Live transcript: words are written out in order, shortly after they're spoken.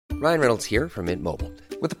Ryan Reynolds here from Mint Mobile.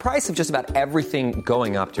 With the price of just about everything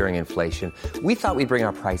going up during inflation, we thought we'd bring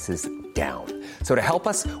our prices down. So to help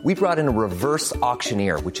us, we brought in a reverse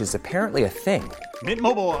auctioneer, which is apparently a thing. Mint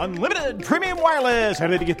Mobile Unlimited Premium Wireless. How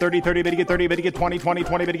to get 30, 30, bit to get 30, bit to get 20, 20,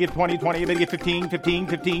 20, bit to get 20, 20, bit to get 15, 15,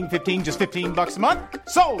 15, 15, just $15 a month?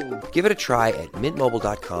 Sold! Give it a try at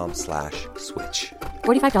mintmobile.com/switch.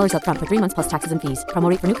 $45 up front for 3 months plus taxes and fees. Promo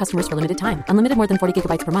rate for new customers for limited time. Unlimited more than 40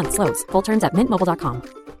 gigabytes per month. Slows full terms at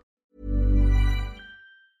mintmobile.com.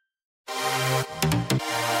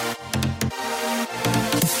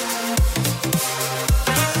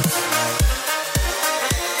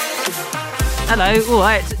 Hello, all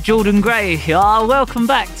right, it's Jordan Gray here. Welcome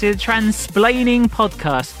back to the Transplaining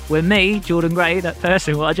Podcast, where me, Jordan Gray, that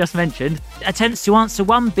person what I just mentioned, attempts to answer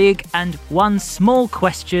one big and one small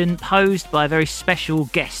question posed by a very special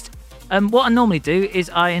guest. What I normally do is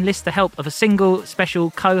I enlist the help of a single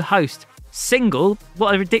special co-host. Single?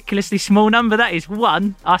 What a ridiculously small number that is.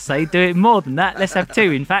 One, I say do it more than that. Let's have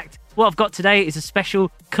two, in fact. What I've got today is a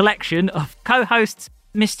special collection of co-hosts,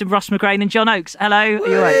 Mr. Ross McGrane and John Oakes. Hello, are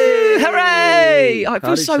you all right? Hooray! Oh, it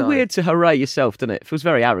feels so weird to hooray yourself, doesn't it? It feels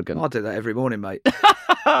very arrogant. I do that every morning, mate.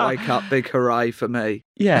 Wake up, big hooray for me.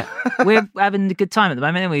 Yeah. We're having a good time at the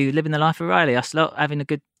moment, aren't we? We're living the life of Riley, us lot, having a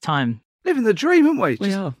good time. Living the dream, aren't we?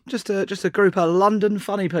 We are. Just a group of London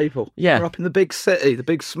funny people. Yeah. We're up in the big city, the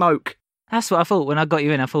big smoke. That's what I thought when I got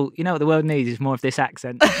you in. I thought, you know what the world needs is more of this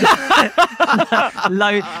accent. And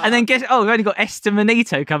then we've only got Esther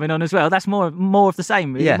Manito coming on as well. That's more of the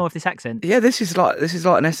same, really. Yeah. More of this accent. Yeah, this is like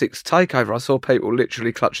an Essex takeover. I saw people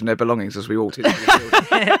literally clutching their belongings as we walked into the building.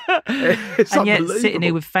 It's And yet unbelievable. sitting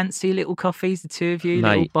here with fancy little coffees, the two of you, Mate,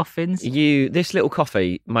 little boffins. This little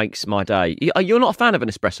coffee makes my day. You're not a fan of an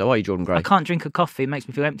espresso, are you, Jordan Gray? I can't drink a coffee. It makes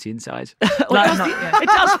me feel empty inside.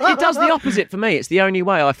 It does the opposite for me. It's the only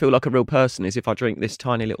way I feel like a real person is if I drink this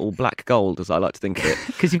tiny little black gold, as I like to think of it.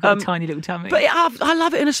 Because you've got a tiny little tummy. But I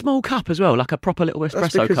love it in a small cup as well, like a proper little That's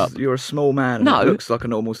espresso because cup. you're a small man and No. it looks like a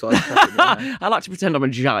normal size cup. I like to pretend I'm a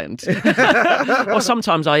giant. Or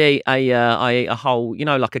sometimes I eat a whole,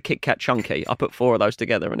 like a Kit Kat chunky. I put 4 of those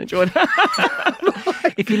together and enjoy it.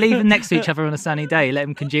 If you leave them next to each other on a sunny day, let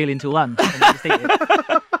them congeal into one. And then just eat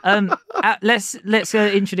it. Let's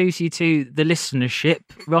introduce you to the listenership.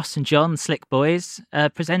 Ross and John, Slick Boys,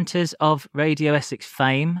 presenters of Radio Essex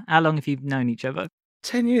fame. How long have you known each other?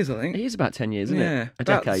 10 years, I think. It is about 10 years, isn't Yeah, it? A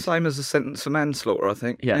about decade. the same as a sentence for manslaughter, I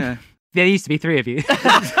think. Yeah. There used to be 3 of you.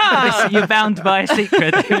 You're bound by a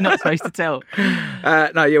secret that you're not supposed to tell.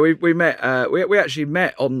 We met. We actually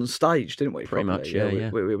met on stage, didn't we? Pretty much, yeah.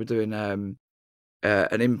 We were doing an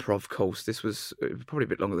improv course. This was probably a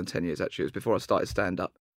bit longer than 10 years, actually. It was before I started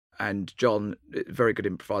stand-up. And John, very good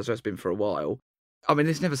improviser, has been for a while. I mean,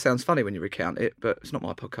 this never sounds funny when you recount it, but it's not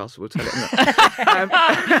my podcast, so we'll tell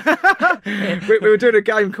it. We were doing a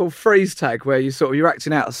game called Freeze Tag, where you're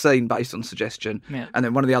acting out a scene based on suggestion, and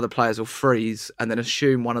then one of the other players will freeze and then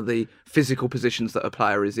assume one of the physical positions that a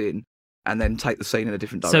player is in, and then take the scene in a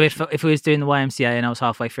different direction. So if we was doing the YMCA and I was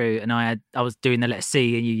halfway through and I was doing the letter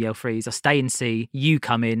C and you yell freeze, I stay in C, you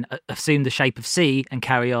come in, assume the shape of C and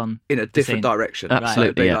carry on in a different direction.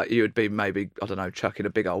 Absolutely, so you would be maybe, I don't know, chucking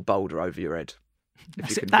a big old boulder over your head.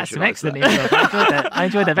 That's an excellent improv. I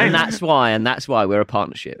enjoyed that very much. And that's why we're a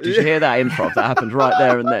partnership. Did you hear that improv? That happened right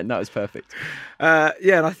there and then. That was perfect.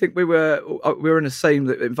 And I think we were in a scene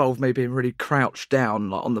that involved me being really crouched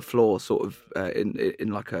down, like on the floor, sort of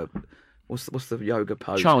in like a what's the yoga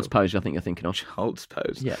pose? Child's pose, I think you're thinking of. Child's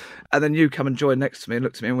pose. Yeah. And then you come and join next to me and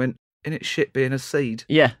looked at me and went, "Isn't it shit being a seed?"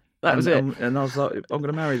 Yeah. That was it. And I was like, I'm going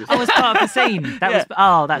to marry this. I was part of the scene. That's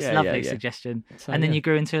Yeah, lovely yeah. suggestion. So, and then you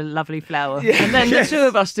grew into a lovely flower. Yeah. And then the two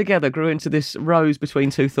of us together grew into this rose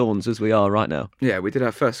between two thorns as we are right now. Yeah, we did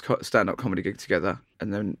our first stand-up comedy gig together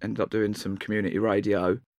and then ended up doing some community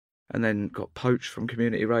radio and then got poached from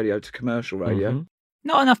community radio to commercial radio. Mm-hmm.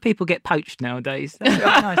 Not enough people get poached nowadays. That's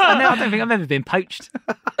nice. I don't think I've ever been poached,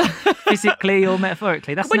 physically or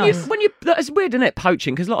metaphorically. That's nice. That's weird, isn't it?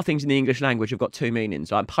 Poaching, because a lot of things in the English language have got 2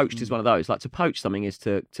 meanings. Like poached is one of those. Like to poach something is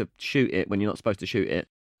to shoot it when you're not supposed to shoot it,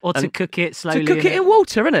 Or to cook it slowly. To cook it in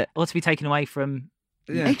water, isn't it? Or to be taken away from.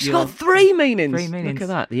 Yeah. It's got 3 meanings. 3 meanings. Look at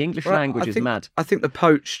that. The English language is mad. I think the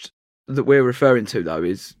poached that we're referring to, though,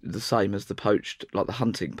 is the same as the poached, like the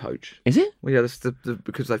hunting poach. Is it? Well, yeah, that's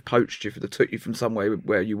because they've poached you, took you from somewhere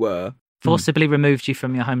where you were. Forcibly removed you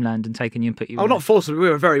from your homeland and taken you and put you. Oh, not forcibly. We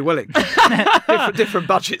were very willing. different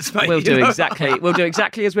budgets, mate. We'll do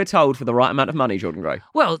exactly as we're told for the right amount of money, Jordan Gray.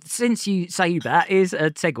 Well, since you say that is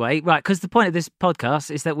a segue, right? Because the point of this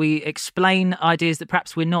podcast is that we explain ideas that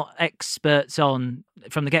perhaps we're not experts on,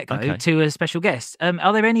 from the get-go Okay. to a special guest.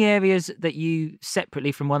 Are there any areas that you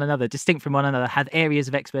separately from one another, distinct from one another, have areas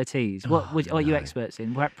of expertise? What are you experts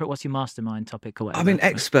in? What's your mastermind topic or whatever? I mean,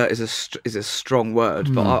 expert is a strong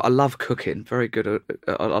word, but I love cooking. Very good at.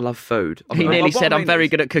 I love food. He nearly said, "I'm very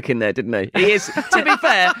good at cooking." There, didn't he? He is. To be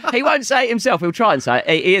fair, he won't say it himself. He'll try and say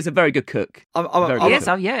it. He is a very good cook. Yes,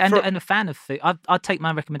 and a fan of food. I'd take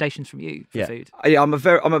my recommendations from you for food. Yeah, I'm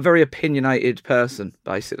a very opinionated person,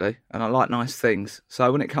 basically, and I like nice things.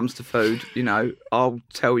 So when it comes to food, I'll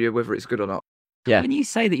tell you whether it's good or not. Yeah. When you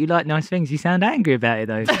say that you like nice things, you sound angry about it,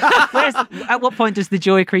 though. At what point does the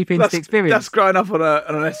joy creep into the experience? That's growing up on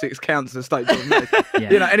an Essex council estate.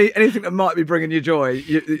 Yeah. Anything that might be bringing you joy,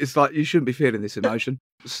 it's like you shouldn't be feeling this emotion.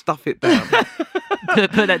 Stuff it down.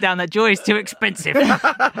 Put that down. That joy is too expensive.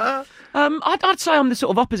 I'd say I'm the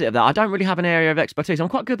sort of opposite of that. I don't really have an area of expertise. I'm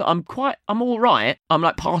quite good. I'm all right. I'm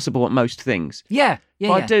like passable at most things. Yeah.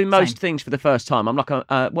 I do most same. things for the first time. I'm like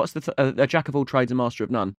a jack of all trades and master of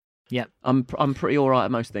none. Yep. I'm pretty all right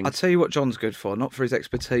at most things. I'll tell you what John's good for, not for his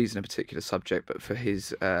expertise in a particular subject, but for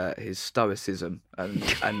his stoicism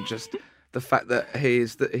and just the fact that he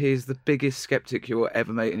is the biggest skeptic you will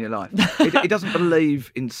ever meet in your life. He doesn't believe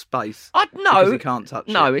in space. Because he can't touch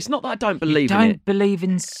it. No, it's not that I don't believe in it. Don't believe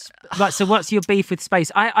in... Right, so what's your beef with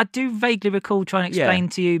space? I do vaguely recall trying to explain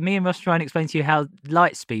to you, me and Ross trying to explain to you how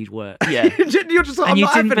light speed works. Yeah. You're just like, And I'm you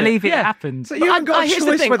not didn't having believe it Yeah. happened. So you haven't got a here's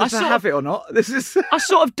the choice thing, whether I to sort have it or not. This is... I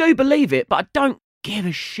sort of do believe it, but I don't give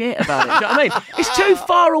a shit about it. Do you know what I mean? It's too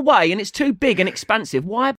far away and it's too big and expansive.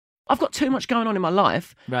 Why? I've got too much going on in my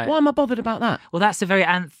life. Right. Why am I bothered about that? Well, that's a very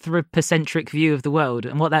anthropocentric view of the world.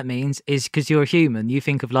 And what that means is because you're a human, you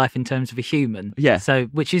think of life in terms of a human. Yeah. So,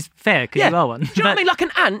 which is fair because you are one. Do you know what I mean? Like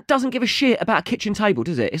an ant doesn't give a shit about a kitchen table,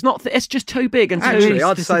 does it? It's not. It's just too big and too. Actually,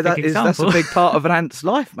 I'd say that's a example. big part of an ant's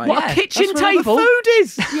life, mate. What, a kitchen That's where all table? the food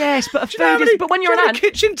is. Yes, but Do you know how food many- is. But when do you're you know an how ant,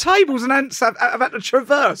 many kitchen tables and ants have had to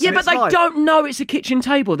traverse. yeah, in but its they life? don't know it's a kitchen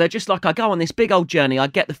table. They're just like, I go on this big old journey, I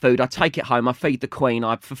get the food, I take it home, I feed the queen,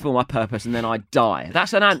 I fulfil my purpose, and then I die.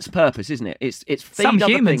 That's an ant's purpose, isn't it? It's feed Some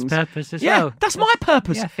other humans' things. purpose as Yeah, well. that's my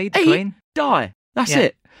purpose. Yeah, feed the Eat, queen. die. That's Yeah.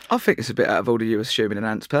 it. I think it's a bit out of order you assuming an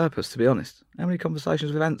ant's purpose, to be honest. How many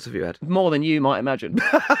conversations with ants have you had? More than you might imagine.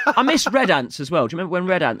 I miss red ants as well. Do you remember when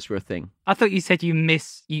red ants were a thing? I thought you said you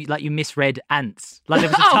misread ants. Like there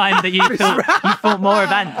was a time that you thought more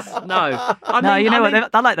of ants. No. I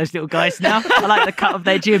like those little guys now. I like the cut of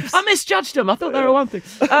their jibs. I misjudged them. I thought they were one thing.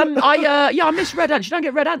 I miss red ants. You don't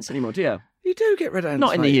get red ants anymore, do you? You do get red ants.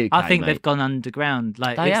 Not in mate. the UK. I think mate. they've gone underground.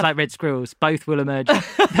 Like They it's have. like red squirrels. Both will emerge.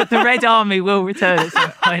 The Red Army will return at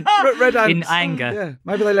some point. Red ants. In anger. Yeah,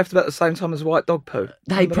 maybe they left about the same time as white dog poo.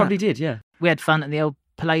 They Remember probably that? did, yeah. We had fun at the old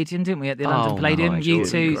Palladium, didn't we? At the London Oh, Palladium. nice. You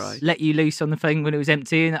Jordan two Gray. let you loose on the thing when it was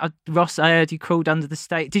empty. And Ross, I heard you crawled under the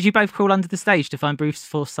stage. Did you both crawl under the stage to find Bruce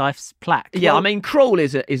Forsyth's plaque? Yeah, I mean, crawl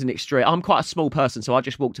is an extreme. I'm quite a small person, so I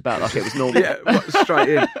just walked about like it was normal. Yeah, straight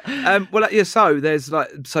in. So there's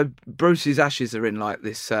Bruce's ashes are in like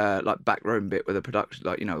this like back room bit where the production,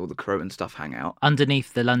 like all the crew and stuff hang out.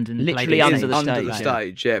 Underneath the London Literally Palladium under stage. the Under stage, the yeah.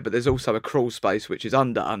 stage, yeah. But there's also a crawl space which is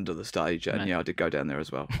under the stage, and Right. I did go down there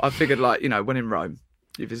as well. I figured, when in Rome,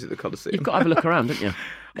 you visit the Colosseum. You've got to have a look around, don't you?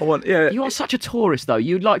 You are such a tourist, though.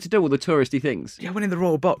 You'd like to do all the touristy things. Yeah, I went in the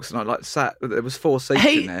royal box and I sat. There was 4 seats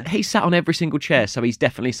in there. He sat on every single chair, so he's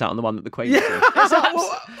definitely sat on the one that the Queen was in.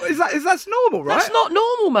 That's normal, right? That's not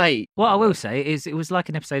normal, mate. What I will say is it was like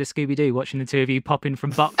an episode of Scooby-Doo watching the two of you popping from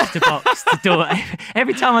box to box to door.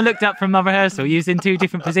 Every time I looked up from my rehearsal, you was in 2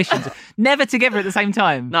 different positions. Never together at the same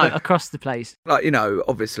time, No. but across the place.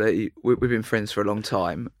 Obviously, we've been friends for a long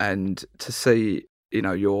time, and to see,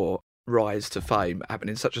 your rise to fame happen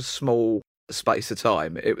in such a small space of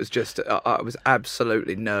time, it was just, I was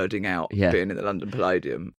absolutely nerding out being in the London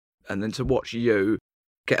Palladium, and then to watch you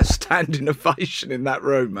get a standing ovation in that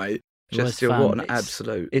room, mate. was fun. What an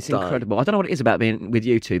absolute It's day. incredible. I don't know what it is about being with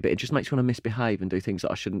you two, but it just makes me want to misbehave and do things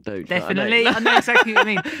that I shouldn't do. Do you know what I mean? Definitely. I know exactly what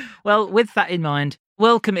you mean. Well, with that in mind,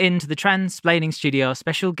 welcome into the Transplaining Studio, our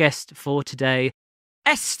special guest for today,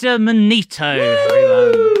 Esther Manito,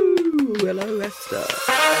 everyone. Ooh, hello, Esther.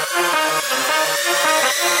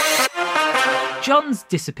 John's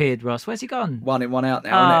disappeared, Ross. Where's he gone? 1 in, 1 out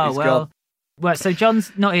now, isn't it? He's gone. Right, so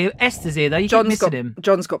John's not here. Esther's here, though. You keep missing him.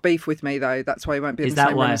 John's got beef with me, though. That's why he won't be in Is the that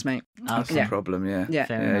same why? room as me. That's Okay. the problem, yeah. Yeah.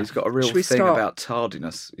 Fair Yeah, enough. he's got a real Should we thing start? about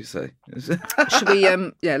tardiness, you see. Should we,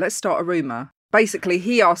 let's start a rumour. Basically,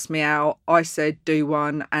 he asked me out, I said do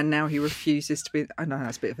one, and now he refuses to be... I know,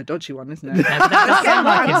 that's a bit of a dodgy one, isn't it? No, but that does sound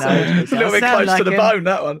like him, though. It's a little bit Sound close to like the him. bone,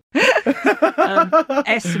 that one.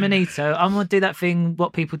 Esther Manito, I'm going to do that thing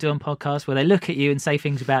what people do on podcasts where they look at you and say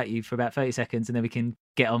things about you for about 30 seconds and then we can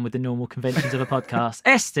get on with the normal conventions of a podcast.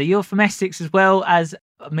 Esther, you're from Essex as well as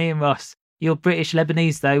me and Ross. You're British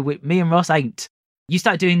Lebanese though, me and Ross ain't. You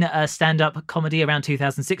started doing stand-up comedy around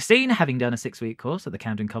 2016, having done a 6-week course at the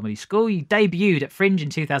Camden Comedy School. You debuted at Fringe in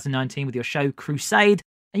 2019 with your show Crusade,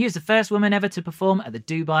 and you was the first woman ever to perform at the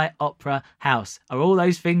Dubai Opera House. Are all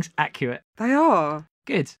those things accurate? They are.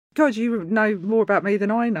 Good. God, you know more about me than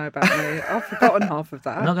I know about me. I've forgotten half of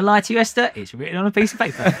that. I'm not going to lie to you, Esther. It's written on a piece of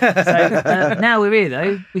paper. So now we're here,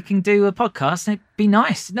 though. We can do a podcast, and it'd be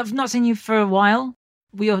nice. I've not seen you for a while.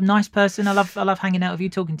 You're a nice person. I love hanging out with you,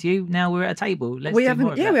 talking to you. Now we're at a table. We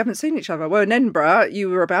haven't seen each other. Well, in Edinburgh, you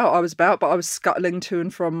were about, I was about, but I was scuttling to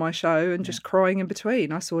and from my show and just crying in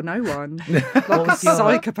between. I saw no one. Like a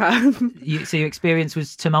psychopath. So your experience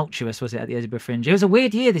was tumultuous, was it, at the Edinburgh Fringe? It was a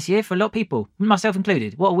weird year this year for a lot of people, myself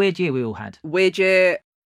included. What a weird year we all had. Weird year.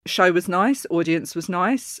 Show was nice. Audience was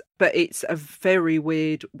nice. But it's a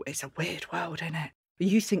weird world, isn't it?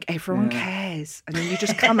 You think everyone cares, and then you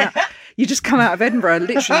just come out. You just come out of Edinburgh, and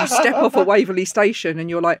literally you step off at Waverley Station, and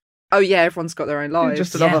you're like, "Oh yeah, everyone's got their own lives."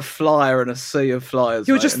 Just another flyer in a sea of flyers.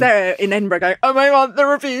 You're just there in Edinburgh going, "Oh my God, the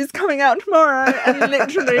review's coming out tomorrow," and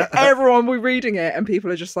literally everyone will be reading it, and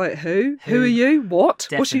people are just like, "Who? Who are you? What?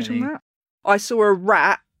 Definitely. What's you talking about?" I saw a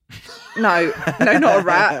rat. No, not a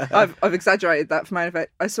rat. I've exaggerated that for my own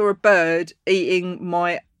effect. I saw a bird eating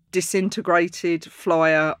my disintegrated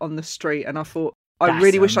flyer on the street, and I thought, I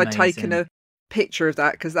really wish I'd taken a picture of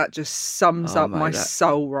that because that just sums up my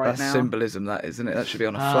soul right now. That's symbolism, that, isn't it? That should be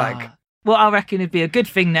on a flag. What I reckon would be a good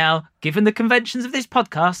thing now, given the conventions of this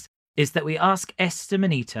podcast, is that we ask Esther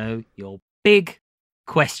Manito your big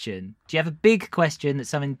question. Do you have a big question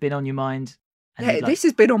that's something been on your mind? This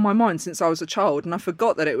has been on my mind since I was a child, and I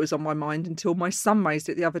forgot that it was on my mind until my son raised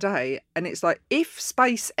it the other day. And it's like, if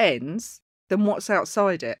space ends, then what's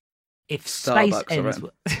outside it? If space ends,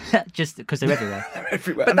 just because they're everywhere. They're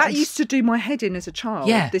everywhere. But that used to do my head in as a child.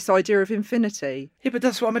 Yeah. This idea of infinity. Yeah, but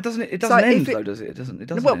that's what I mean. Doesn't it? It doesn't end though, does it? It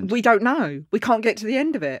doesn't. Well, end. we don't know. We can't get to the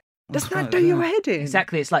end of it. Doesn't that do your head in?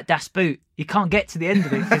 Exactly. It's like Das Boot. You can't get to the end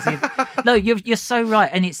of it. No, you're so right.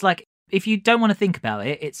 And it's like, if you don't want to think about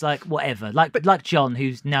it, it's like whatever. Like John,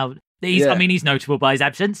 who's now. He's notable by his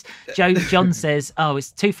absence. John says, "Oh,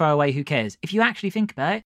 it's too far away. Who cares?" If you actually think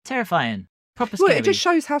about it, terrifying. Proper scary. Well, it just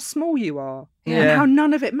shows how small you are and how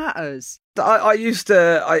none of it matters. I used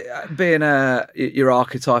to, being your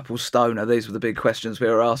archetypal stoner, these were the big questions we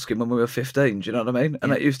were asking when we were 15, do you know what I mean?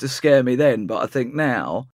 And that used to scare me then, but I think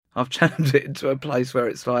now I've changed it into a place where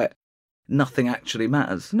it's like nothing actually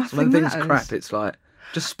matters. Nothing when matters. things crap, it's like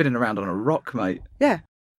just spinning around on a rock, mate. Yeah.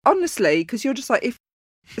 Honestly, because you're just like, if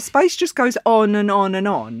space just goes on and on and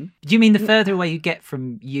on. Do you mean the further away you get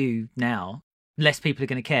from you now, less people are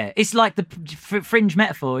going to care? It's like the Fringe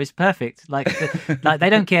metaphor is perfect. Like they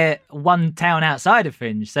don't care one town outside of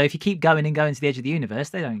Fringe. So if you keep going and going to the edge of the universe,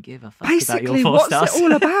 they don't give a fuck Basically, about your 4 what's stars. it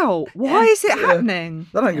all about? Why is it happening?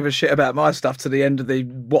 They don't give a shit about my stuff to the end of the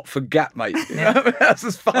Watford Gap, mate. You know? That's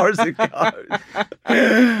as far as it goes.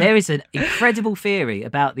 There is an incredible theory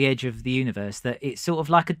about the edge of the universe that it's sort of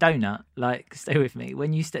like a donut. Like, stay with me.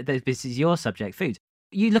 When you this is your subject, food.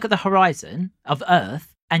 You look at the horizon of Earth,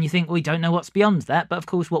 and you think, we don't know what's beyond that. But of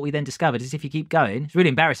course, what we then discovered is if you keep going, it's really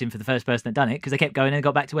embarrassing for the first person that done it because they kept going and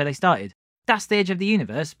got back to where they started. That's the edge of the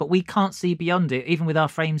universe, but we can't see beyond it, even with our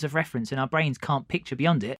frames of reference, and our brains can't picture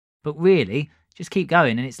beyond it. But really, just keep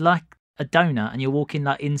going, and it's like a donut, and you're walking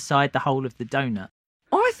like inside the hole of the donut.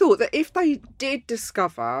 I thought that if they did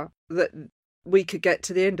discover that we could get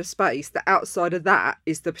to the end of space, that outside of that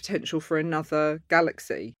is the potential for another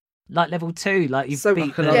galaxy. Like level 2, like you've so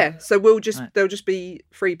been... so there'll just be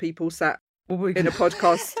 3 people sat in a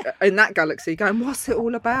podcast in that galaxy going, what's it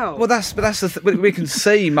all about? Well, that's we can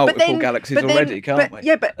see multiple galaxies already, can't we?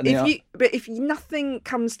 Yeah, but if nothing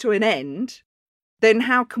comes to an end, then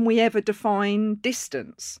how can we ever define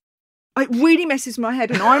distance? It really messes my head,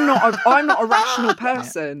 and I'm not a rational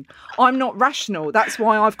person. I'm not rational. That's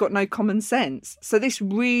why I've got no common sense. So this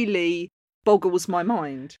really boggles my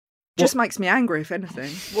mind. Just makes me angry, if anything.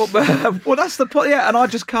 Well, that's the point. Yeah, and I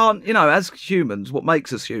just can't. As humans, what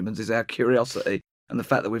makes us humans is our curiosity and the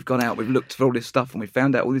fact that we've gone out, we've looked for all this stuff, and we've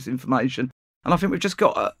found out all this information. And I think we've just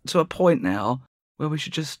got to a point now where we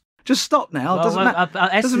should just stop now. Well, doesn't matter.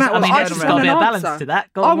 Doesn't matter. I mean, there's got to be a balance to that.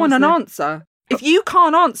 I want an answer. If you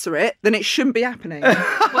can't answer it, then it shouldn't be happening.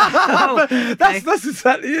 That's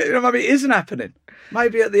exactly it. Maybe it isn't happening.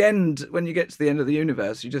 Maybe at the end, when you get to the end of the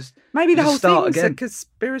universe, maybe the whole thing's again. a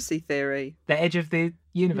conspiracy theory. The edge of the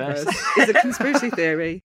universe is a conspiracy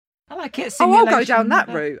theory. I like it. Oh, I'll go Simulation. down that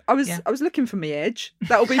route. I was looking for me edge.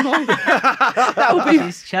 That'll be my. That'll be.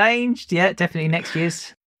 It's changed. Yeah, definitely next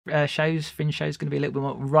year's fringe show's going to be a little bit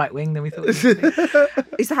more right wing than we thought. It would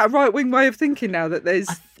be. Is that a right wing way of thinking now that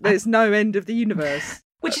there's no end of the universe?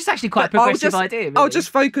 Which is actually quite a progressive idea. Really. I'll just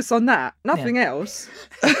focus on that. Nothing else.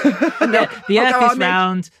 The Earth is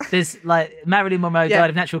round. There's like Marilyn Monroe died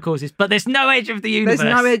of natural causes, but there's no edge of the universe.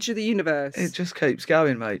 There's no edge of the universe. It just keeps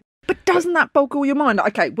going, mate. But doesn't that boggle your mind?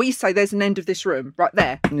 Okay, we say there's an end of this room right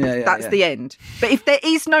there. That's the end. But if there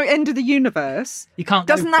is no end of the universe, you can't.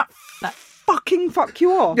 Doesn't that fucking fuck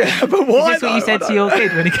you off? Yeah, but why? Is this what you said to your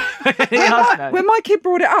kid when he asked about it? When my kid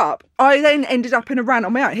brought it up, I then ended up in a rant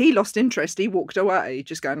on my own. He lost interest. He walked away,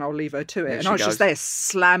 just going, "I'll leave her to it." And I was just there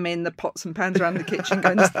slamming the pots and pans around the kitchen,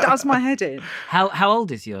 going, "This does my head in." How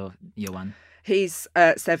old is your one? He's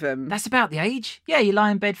 7. That's about the age. Yeah, you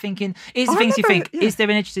lie in bed thinking, here's the things you think. Yeah. Is there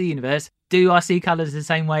an edge to the universe? Do I see colours the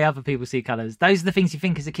same way other people see colours? Those are the things you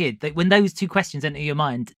think as a kid. When those two questions enter your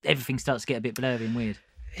mind, everything starts to get a bit blurry and weird.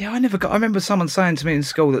 Yeah, I remember someone saying to me in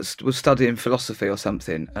school that was studying philosophy or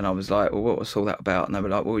something, and I was like, well, what was all that about? And they were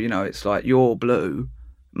like, well, it's like your blue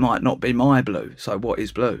might not be my blue, so what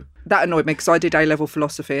is blue? That annoyed me because I did A-level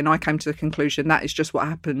philosophy and I came to the conclusion that is just what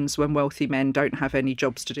happens when wealthy men don't have any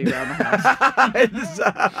jobs to do around the house.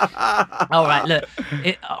 All right, look,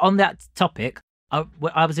 on that topic, I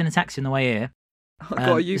was in a taxi on the way here.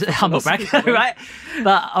 Humble brag, right?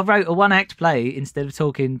 But I wrote a one-act play instead of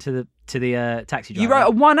talking to the taxi driver. You wrote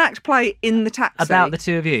a one-act play in the taxi about the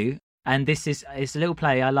two of you, and it's a little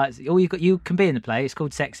play. I like. You can be in the play. It's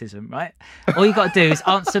called Sexism, right? All you got to do is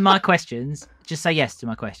answer my questions. Just say yes to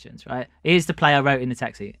my questions, right? Here's the play I wrote in the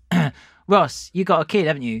taxi. Ross, you got a kid,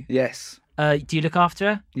 haven't you? Yes. Do you look after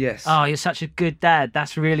her? Yes. Oh, you're such a good dad.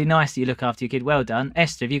 That's really nice that you look after your kid. Well done.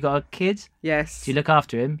 Esther, have you got a kid? Yes. Do you look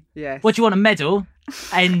after him? Yes. What do you want, a medal?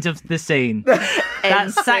 End of the scene.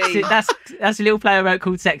 That's a little play I wrote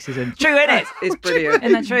called Sexism. True, isn't it? It's brilliant.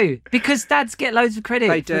 Isn't that true? Because dads get loads of credit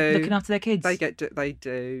They for do. looking after their kids. They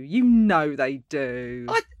do. You know they do.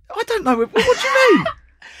 I don't know. What do you mean?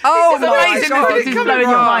 Oh, this is amazing. This is blowing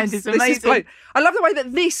your mind. It's amazing. I love the way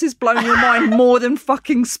that this has blown your mind more than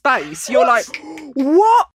fucking space. You're like,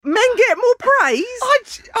 what? Men get more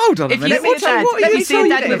praise? Hold on a minute. Let me see a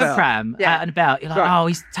dad with a pram Yeah. out and about. You're like, oh,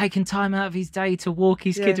 he's taking time out of his day to walk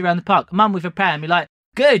his kid around the park. Mum with a pram, you're like,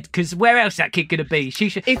 good, because where else is that kid going to be?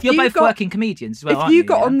 You're both working comedians as well, aren't you? If you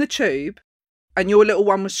got on the tube and your little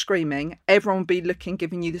one was screaming, everyone would be looking,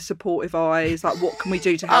 giving you the supportive eyes, like, what can we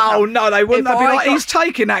do to help? Oh, no, they wouldn't. They'd be like, he's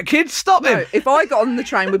taking that kid, stop him. If I got on the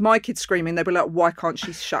train with my kid screaming, they'd be like, why can't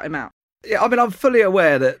she shut him out? Yeah, I mean, I'm fully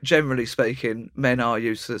aware that, generally speaking, men are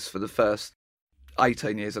useless for the first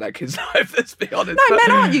 18 years of that kid's life, let's be honest. No,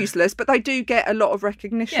 men aren't useless, but they do get a lot of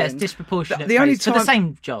recognition. Yeah, it's disproportionate. The only for the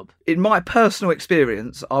same job. In my personal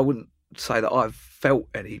experience, I wouldn't say that I've felt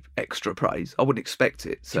any extra praise. I wouldn't expect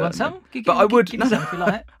it. Do you want some? But I would. Give some if you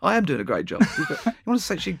like. I am doing a great job. You want to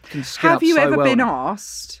say she can skin Have up you so ever well. been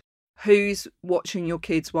asked who's watching your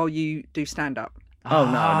kids while you do stand-up? Oh,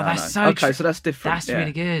 no. That's so okay, so that's different. That's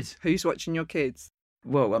really good. Who's watching your kids?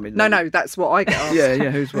 Well, I mean... No, that's what I get asked. yeah,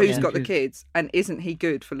 who's got the kids? And isn't he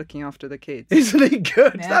good for looking after the kids? Isn't he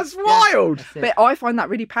good? Yeah. That's wild. That's it. But I find that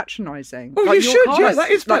really patronising. Well, you should, yeah,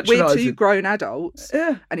 that is like, we're patronising. two grown adults,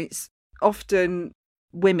 Yeah. and it's often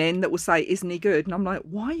women that will say, isn't he good? And I'm like,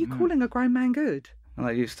 why are you calling a grown man good? And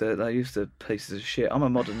they used to pieces of shit. I'm a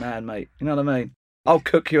modern man, mate. You know what I mean? I'll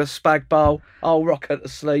cook you a spag bowl. I'll rock her to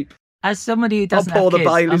sleep. As somebody who doesn't pour have the kids,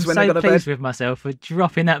 Baileys I'm when so I go to pleased bed. with myself for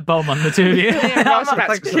dropping that bomb on the two of you. I was about to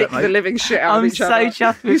Thanks for kick that, mate. the living shit out I'm of each so other.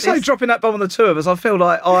 chuffed with You say this. dropping that bomb on the two of us, I feel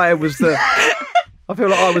like I was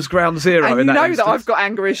ground zero And in you that know instance. that I've got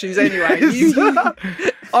anger issues anyway.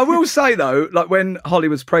 I will say, though, like when Holly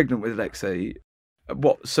was pregnant with Lexi,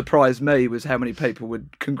 what surprised me was how many people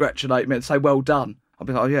would congratulate me and say, well done. I'd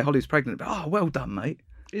be like, oh, yeah, Holly's pregnant. But, oh, well done, mate.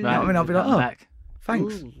 You know what I mean? I'll be like, oh, back.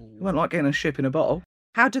 thanks. It wasn't like getting a ship in a bottle.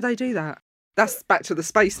 How do they do that? That's back to the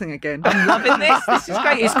space thing again. I'm loving this. This is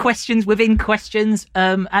great. It's questions within questions.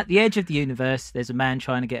 At the edge of the universe, there's a man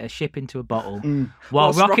trying to get a ship into a bottle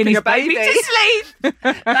while Whilst rocking his rocking a baby baby. to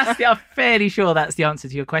sleep. I'm fairly sure that's the answer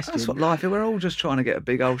to your question. That's what life is. We're all just trying to get a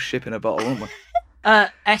big old ship in a bottle, aren't we?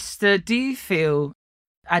 Esther, do you feel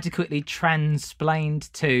adequately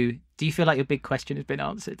transplained to? Do you feel like your big question has been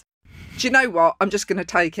answered? Do you know what? I'm just going to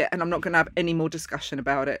take it and I'm not going to have any more discussion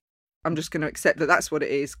about it. I'm just going to accept that that's what it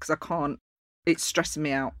is because I can't. It's stressing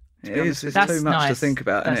me out. It is. It's That's too much to nice. think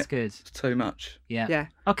about, isn't That's it? good. It's too much. Yeah. Yeah.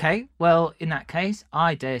 Okay. Well, in that case,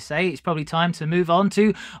 I dare say it's probably time to move on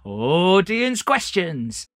to audience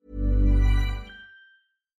questions.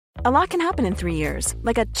 A lot can happen in 3 years,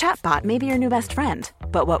 like a chatbot may be your new best friend.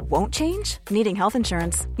 But what won't change? Needing health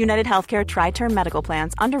insurance. United Healthcare Tri-Term Medical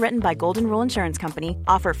Plans, underwritten by Golden Rule Insurance Company,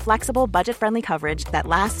 offer flexible, budget-friendly coverage that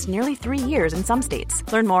lasts nearly 3 years in some states.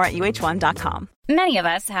 Learn more at uh1.com. Many of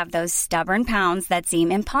us have those stubborn pounds that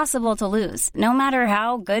seem impossible to lose, no matter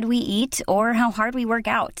how good we eat or how hard we work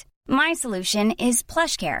out. My solution is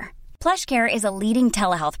PlushCare. PlushCare is a leading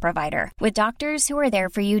telehealth provider with doctors who are there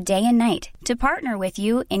for you day and night to partner with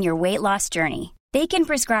you in your weight loss journey. They can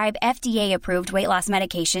prescribe FDA-approved weight loss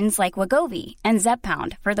medications like Wegovy and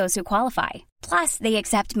Zepbound for those who qualify. Plus, they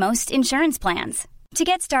accept most insurance plans. To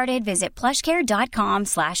get started, visit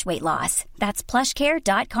plushcare.com/weightloss. That's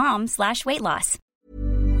plushcare.com/weightloss.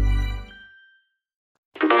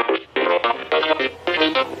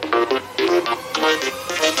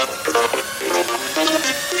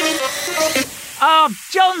 Oh,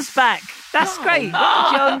 John's back. That's great.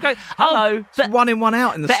 John, great. Hello. It's 1 in, 1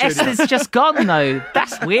 out in the But studio. Esther's just gone, though.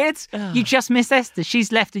 That's weird. You just missed Esther.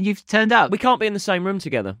 She's left and you've turned up. We can't be in the same room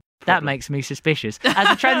together. That makes me suspicious. As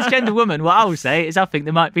a transgender woman, what I'll say is I think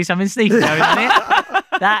there might be something sneaky going on here.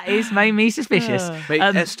 That is made me suspicious. Meet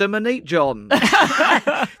Esther, Manito, John.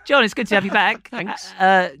 John, it's good to have you back. Thanks.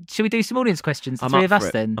 Should we do some audience questions? The I'm three up of us for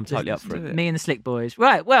it. then? I'm totally up for it. Me and the Slick Boys.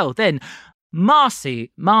 Right, well then,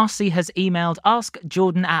 Marcy has emailed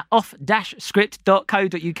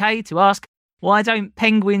askjordan@off-script.co.uk to ask, why don't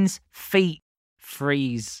penguins' feet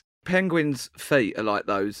freeze? Penguins' feet are like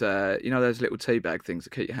those, those little tea bag things that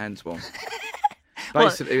keep your hands warm. What?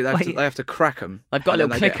 Basically, they have to crack them. They've got a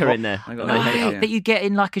little clicker in there. That you get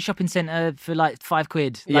in like a shopping centre for like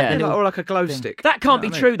 £5. Yeah. Or like a glow stick. That can't be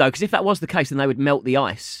You know what I true, though, because if that was the case, then they would melt the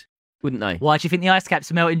ice, wouldn't they? Why do you think the ice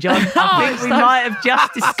caps are melting, John? I think we might have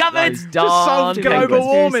just discovered. Those Just darn solved penguins. global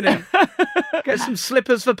warming. Get some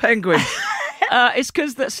slippers for penguins. It's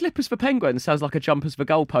because that Slippers for Penguins sounds like a Jumpers for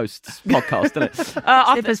Goalposts podcast, doesn't it?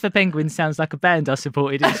 Slippers for Penguins sounds like a band I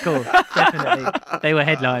supported in school. Definitely. They were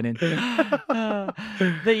headlining.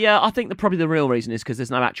 I think probably the real reason is because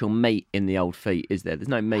there's no actual meat in the old feet, is there? There's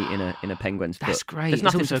no meat in a penguin's foot. That's great. There's It's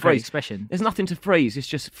nothing also to a great freeze. expression. There's nothing to freeze. It's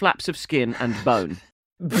just flaps of skin and bone.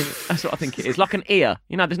 That's what I think it is. Like an ear.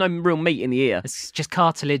 There's no real meat in the ear. It's just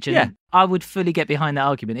cartilage. And Yeah. I would fully get behind that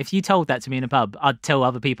argument. If you told that to me in a pub, I'd tell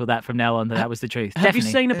other people that from now on that was the truth. Have you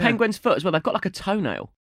Definitely. seen a penguin's foot as well? They've got like a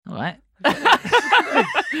toenail. All right.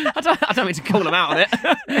 I don't mean to call them out on it.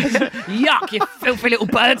 Yuck, you filthy little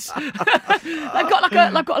birds. They've got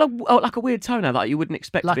like a weird toenail that you wouldn't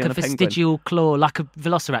expect Like to be a on a penguin. vestigial claw, like a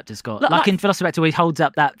velociraptor's got. Like- Like in Velociraptor where he holds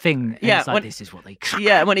up that thing. And Yeah, it's like, when- this is what they...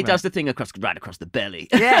 Yeah, when he does the thing right across the belly.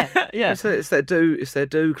 Yeah. Yeah. It's their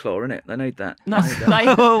do claw, isn't it? They need that. No,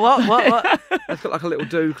 they- What? They've got like a little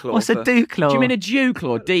do claw. What's a dew claw? Do you mean a dew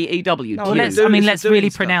claw? D-E-W. No, Well, Yeah, let's, do- I mean, it's let's doing really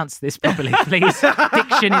stuff. pronounce this properly, please.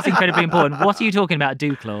 Diction is incredibly important. What are you talking about, a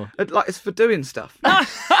dew claw? Like it's for doing stuff. Don't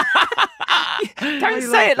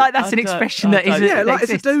say it like that's an I don't- expression I that is. don't- Yeah, like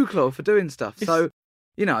it's a exists. do claw for doing stuff. So,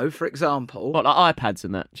 for example, What, like iPads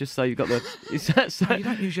and that? Just so you've got the... so, you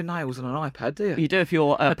don't use your nails on an iPad, do you? you do if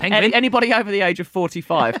you're penguin. anybody over the age of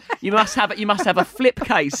 45. You must have a flip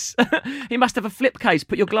case. You must have a flip case.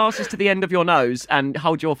 Put your glasses to the end of your nose and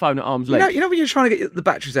hold your phone at arm's length. You know when you're trying to get the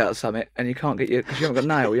batteries out of something and you can't get because you haven't got a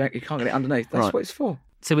nail, you can't get it underneath. That's Right. what it's for.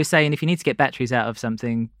 So we're saying if you need to get batteries out of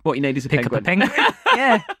something, What you need is a pick penguin. up a penguin.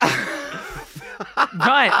 Yeah.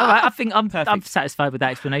 Right, all right. I think I'm Perfect. satisfied with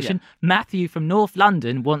that explanation. Matthew from North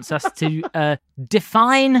London wants us to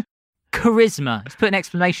define charisma. He's put an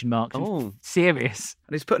exclamation mark. Oh. Serious.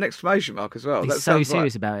 And he's put an exclamation mark as well. He's That so sounds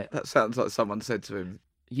serious like, about it. That sounds like someone said to him,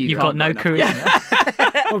 You've got no enough.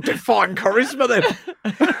 charisma. Well, define charisma then.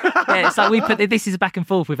 Yeah, it's like we put this is a back and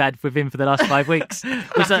forth we've had with him for the last 5 weeks.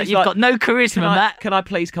 It's like, you've got no charisma, Matt. Can I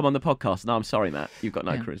please come on the podcast? No, I'm sorry, Matt. You've got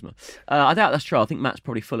no charisma. I doubt that's true. I think Matt's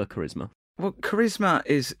probably full of charisma. Well, charisma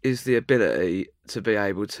is the ability to be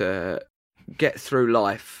able to get through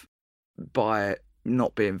life by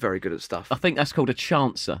not being very good at stuff. I think that's called a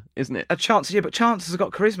chancer, isn't it? A chance, yeah, but chances have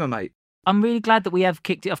got charisma, mate. I'm really glad that we have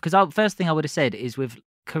kicked it off because first thing I would have said is with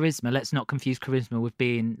charisma, let's not confuse charisma with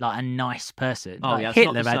being like a nice person. Oh, Like, yeah, it's not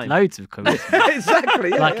Hitler the had same. loads of charisma. Exactly.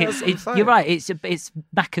 Yeah, Like yeah, it's that's what I'm you're saying. right. It's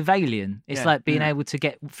Machiavellian. It's Yeah, like being able to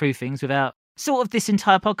get through things without sort of this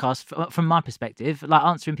entire podcast from my perspective, like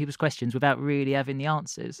answering people's questions without really having the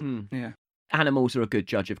answers. Mm. Yeah. Animals are a good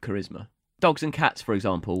judge of charisma. dogs and cats, for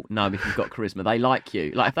example, know if you've got charisma. They like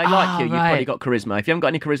you. Like if they like you, you've right. probably got charisma. If you haven't got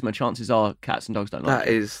any charisma, chances are cats and dogs don't like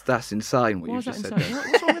you. That's insane. What Why you is that just said. insane? There.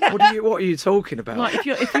 What's wrong with that? What are you talking about? Like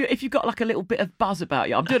if you've got like a little bit of buzz about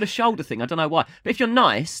you, I'm doing a shoulder thing. I don't know why, but if you're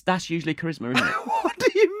nice, that's usually charisma, isn't it? What do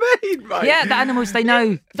you mean, mate? Yeah, the animals, they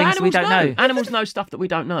know The things we don't know. Animals know stuff that we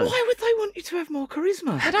don't know. Why would they want you to have more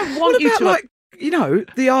charisma? They don't What want you about, to. like,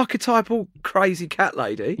 the archetypal crazy cat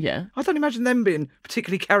lady. Yeah. I don't imagine them being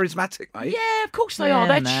particularly charismatic, mate. Yeah, of course they Yeah, are.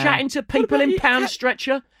 They're man. chatting to people about in you? pound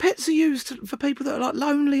stretcher. Pets are used for people that are like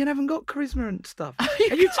lonely and haven't got charisma and stuff.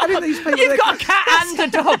 Are you telling these people You've they're- got a cat and a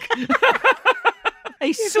dog.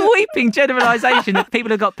 A sweeping generalisation that people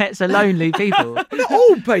who've got pets are lonely people. Not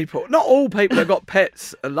all people that got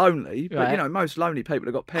pets are lonely, but Right. most lonely people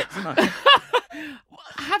have got pets, haven't they?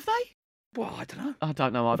 Have they? Well, I don't know. I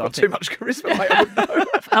don't know. I I've don't got too think. much charisma, mate. I wouldn't know.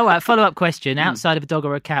 All right, follow-up question. Outside of a dog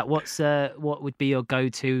or a cat, what would be your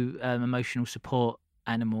go-to emotional support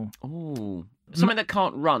animal? Ooh, something that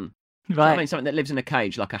can't run. Do you know what I mean, something that lives in a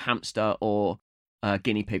cage, like a hamster or a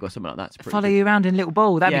guinea pig or something like that. Follow you around in a little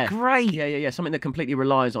ball. That'd Yeah. be great. Yeah. Something that completely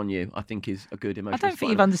relies on you, I think, is a good emotional. I don't think support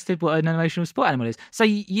you've animal. understood what an emotional support animal is. So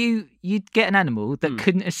you'd get an animal that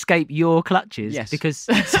couldn't escape your clutches. Yes. Because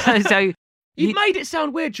so You made it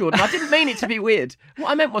sound weird, Jordan. I didn't mean it to be weird.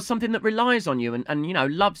 What I meant was something that relies on you and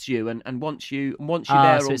loves you and wants you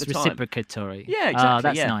there so all it's the time. reciprocatory. Yeah, exactly. Ah,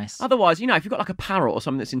 that's yeah. nice. Otherwise, if you've got like a parrot or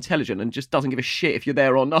something that's intelligent and just doesn't give a shit if you're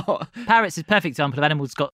there or not. Parrots is a perfect example of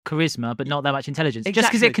animals got charisma but not that much intelligence. Just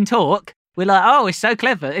because Exactly. it can talk, we're like, oh, it's so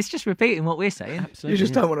clever. It's just repeating what we're saying. Absolutely. You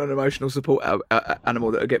just don't want an emotional support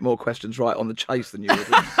animal that will get more questions right on the chase than you would.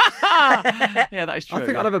 Yeah, that is true. I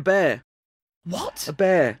think I'd have a bear. What? A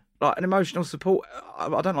bear. Like an emotional support. I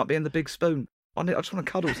don't like being the big spoon. I just want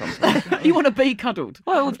to cuddle sometimes. You want to be cuddled?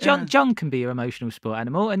 Well, John can be your emotional support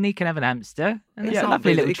animal, and he can have an hamster, and it's a Can't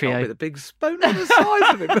lovely be- little he can't trio. be the big spoon on the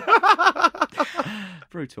size of him.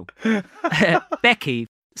 Brutal. Becky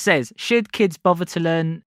says, should kids bother to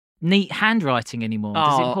learn neat handwriting anymore?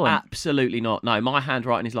 Does it point? Absolutely not. No, my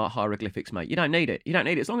handwriting is like hieroglyphics, mate. You don't need it.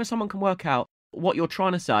 As long as someone can work out what you're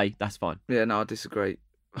trying to say, that's fine. Yeah, no, I disagree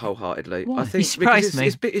wholeheartedly. Why? I think You surprised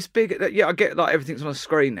because it's big. Yeah, I get like everything's on a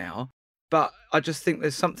screen now, but I just think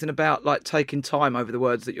there's something about like taking time over the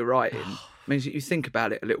words that you're writing. Means that you think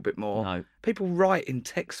about it a little bit more. No. People write in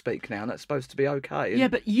text speak now, and that's supposed to be okay. Yeah,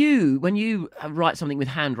 but when you write something with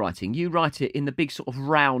handwriting, you write it in the big sort of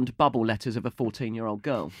round bubble letters of a 14-year-old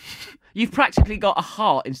girl. You've practically got a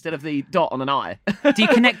heart instead of the dot on an I. Do you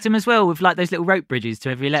connect them as well with like those little rope bridges to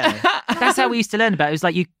every letter? That's how we used to learn about it. It was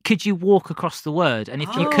like, could you walk across the word? And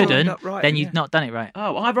if you couldn't, not right, then yeah. you'd not done it right.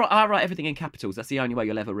 Oh, I write everything in capitals. That's the only way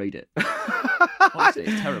you'll ever read it. Honestly,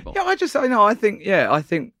 it's terrible. Yeah, I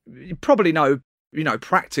think you probably know,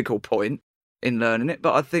 practical point in learning it,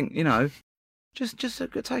 but I think, just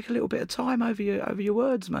take a little bit of time over your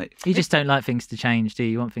words, mate. You just don't like things to change, do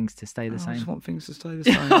you? You want things to stay the I same. just want things to stay the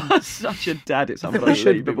same. Such a dad, it's I think we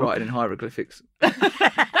should be unbelievable. writing in hieroglyphics.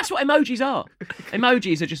 That's what emojis are.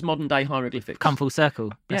 Emojis are just modern day hieroglyphics. Come full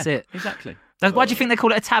circle. That's Yeah, it. Exactly. Why do you think they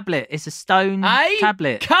call it a tablet? It's a stone Hey,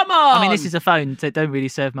 tablet. come on! I mean, this is a phone, so it don't really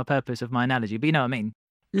serve my purpose of my analogy, but you know what I mean.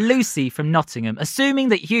 Lucy from Nottingham, assuming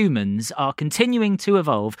that humans are continuing to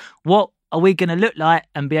evolve, what are we going to look like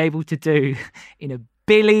and be able to do in a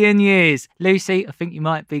billion years? Lucy, I think you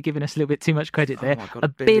might be giving us a little bit too much credit there. my God, a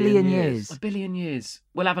billion years. A billion years.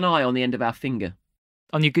 We'll have an eye on the end of our finger.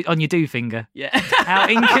 On your do finger. Yeah. How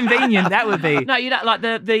inconvenient that would be. No, you don't like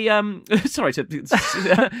the sorry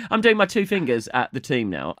to I'm doing my two fingers at the team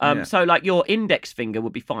now. Yeah. So like your index finger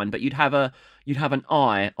would be fine, but you'd have an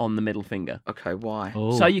eye on the middle finger. Okay, why?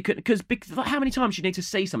 Oh. So you could because how many times you need to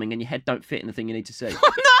see something and your head don't fit in the thing you need to see?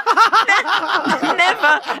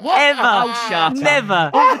 Never, ever. Oh, shut up.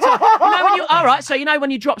 Never. All right. So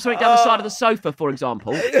when you drop something down the side of the sofa, for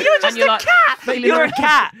example, You're just a cat. You're a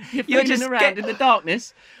cat. You're You're feeling just around in the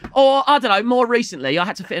darkness. Or, I don't know, more recently, I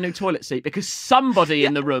had to fit a new toilet seat because somebody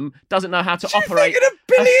in the room doesn't know how to operate. In a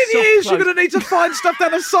billion soft years, you're close. going to need to find stuff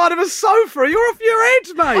down the side of a sofa. You're off your head,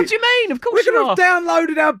 mate. What do you mean? Of course We're you going to are. have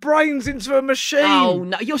downloaded our brains into a machine. Oh,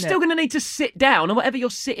 no. You're still going to need to sit down, and whatever you're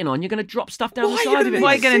sitting on, you're going to drop stuff down Why the are you side of gonna it. need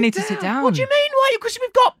Why are you going to sit need to sit down? down? What do you mean? Why? Because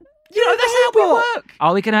we've got... that's how we robot. work.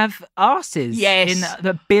 Are we going to have arses Yes. in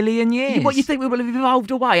a billion years? What, you think we will have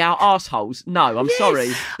evolved away, our arseholes? No, I'm sorry.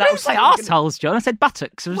 I didn't say arseholes, John. I said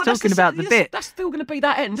buttocks. I was talking about the bit. That's still going to be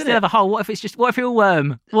that end, isn't Still have it? a hole. What if you're a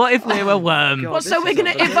worm? What if we're a worm? God. Well, so This we're is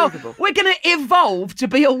going to evolve. unbelievable. We're going to evolve to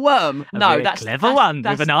be a worm. A No, very that's clever that's, one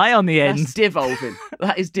that's, with an eye on the end. That's devolving.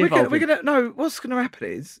 That is We're devolving. gonna no. What's gonna happen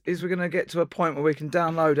is we're gonna get to a point where we can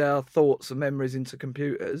download our thoughts and memories into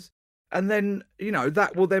computers, and then,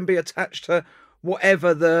 that will then be attached to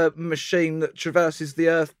whatever the machine that traverses the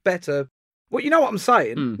Earth better. Well, you know what I'm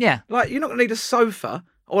saying? Yeah. Like, you're not going to need a sofa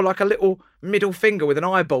or like a little middle finger with an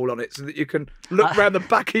eyeball on it so that you can look round the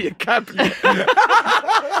back of your cabinet.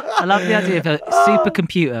 I love the idea of a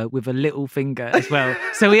supercomputer with a little finger as well.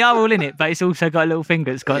 So we are all in it, but it's also got a little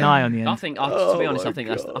finger that's got an eye on the end. I think, to be honest, I think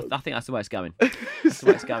that's the way it's going. That's the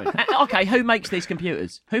way it's going. Okay, who makes these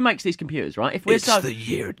computers? Who makes these computers, right? If we're It's the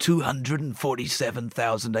year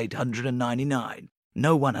 247,899.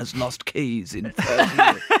 No one has lost keys in 30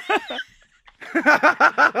 years. You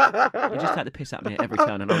just take the piss at me at every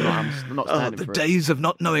turn, and I'm not standing the for days of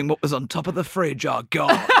not knowing what was on top of the fridge are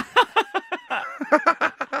gone.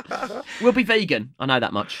 We'll be vegan. I know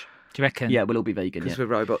that much. Do you reckon? Yeah, we'll all be vegan. Because Yeah.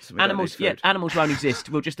 we're robots and we Animals, don't need food. animals won't exist.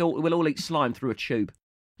 We'll all eat slime through a tube,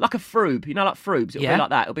 like a froob. You know, like froobs. It'll be like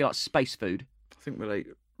that. It'll be like space food. I think we'll eat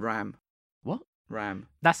ram. What? Ram.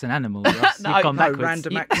 That's an animal, Ross. You've gone backwards.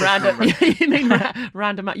 random You mean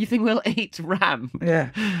random? You think we'll eat ram? Yeah.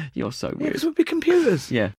 You're so Yeah, weird. because we'll be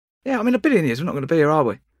computers. Yeah. Yeah, I mean, a billion years we're not going to be here, are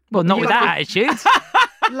we? Well, not with that attitude.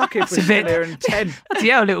 Lucky if It's we're a still bit- here in 10.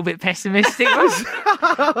 Yeah, a little bit pessimistic, Ross.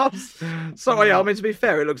 So, yeah, I mean, to be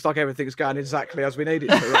fair, it looks like everything's going exactly as we need it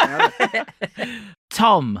to right now.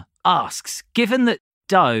 Tom asks, given that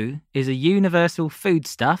dough is a universal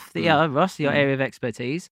foodstuff, Ross, your area of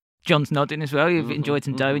expertise, John's nodding as well, you've enjoyed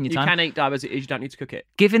some dough in your You time. can eat dough as it is. You don't need to cook it.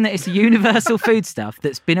 Given that it's a universal foodstuff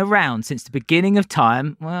that's been around since the beginning of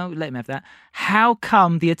time, well, let him have that. How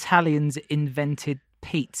come the Italians invented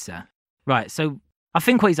pizza? Right, so I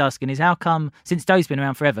think what he's asking is how come, since dough's been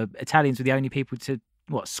around forever, Italians were the only people to,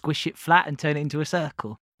 squish it flat and turn it into a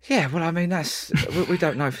circle? Yeah, well, I mean, we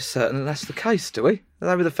don't know for certain that that's the case, do we?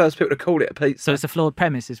 They were the first people to call it a pizza. So it's a flawed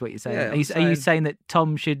premise, is what you're saying. Yeah, Are you saying that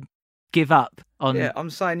Tom should give up on... Yeah, I'm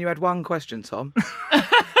saying you had one question, Tom.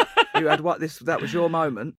 You had that was your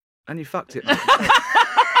moment, and you fucked it. Mate.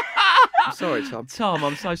 I'm sorry, Tom. Tom,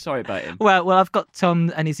 I'm so sorry about him. Well, I've got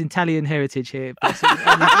Tom and his Italian heritage here. And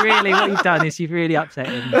what you've done is you've really upset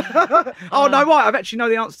him. Oh, no, right, I actually know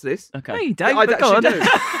the answer to this. Okay. No, you don't, I but go on. actually do.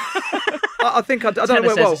 I think I don't know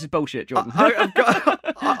where. This is bullshit, Jordan.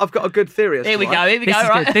 I've got a good theory. As Here to we why. go. Here we This go. is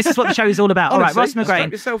Right. good. This is what the show is all about. Honestly, all right, Ross strap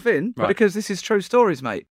McGrane. yourself in, Right. because this is true stories,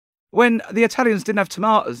 mate. When the Italians didn't have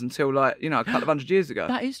tomatoes until a couple of hundred years ago.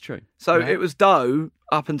 That is true. So it was dough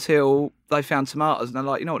up until they found tomatoes, and they're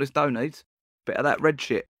like, you know what this dough needs? Bit of that red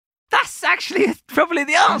shit. That's actually probably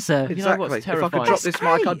the answer. You know what's Exactly. If I terrifying? could drop this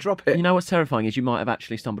mic, I'd drop it. You know what's terrifying is you might have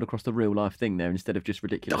actually stumbled across the real life thing there instead of just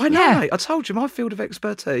ridiculous. I know, Yeah. mate. I told you, my field of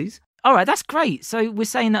expertise. All right, that's great. So we're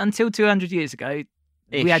saying that until 200 years ago,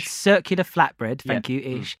 we had Ish. circular flatbread, thank you,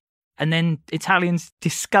 ish. And then Italians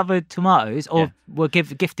discovered tomatoes, or were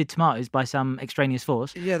gifted tomatoes by some extraneous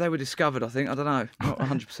force. Yeah, they were discovered, I think. I don't know. Not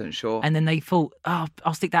 100% sure. And then they thought, oh,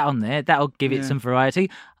 I'll stick that on there. That'll give it some variety.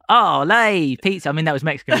 Oh, lay pizza. I mean, that was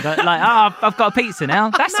Mexican, but I've got a pizza now.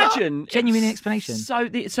 That's Imagine a genuine explanation. So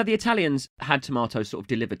the Italians had tomatoes sort of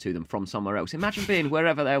delivered to them from somewhere else. Imagine being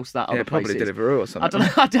wherever else that other probably place is. Deliveroo or I something. don't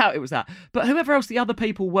know. I doubt it was that. But whoever else the other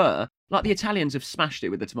people were, like the Italians have smashed it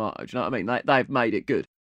with the tomato. Do you know what I mean? They've made it good.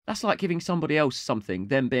 That's like giving somebody else something,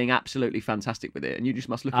 them being absolutely fantastic with it, and you just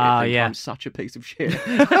must look at it and think, I'm such a piece of shit.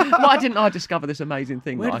 Why didn't I discover this amazing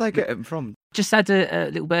thing? Where did they get them from? Just had a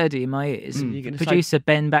little birdie in my ears. You're gonna Producer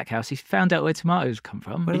Ben Backhouse, he found out where tomatoes come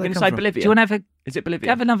from. Where You're do going they to come say from? Bolivia? Do you want to Is it Bolivia?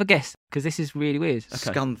 have another guess? Because this is really weird.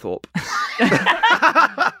 Scunthorpe.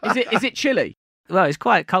 Is it Chile? Well, it's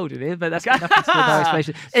quite cold in here, but that's got nothing to do with our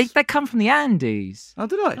explanation. They come from the Andes. Oh,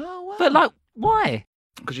 did I? Oh, wow. But, why?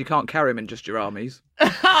 Because you can't carry them in just your armies.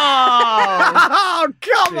 Oh,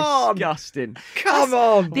 come on! disgusting. Come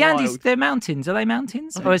on! The Andes, Wild. they're mountains. Are they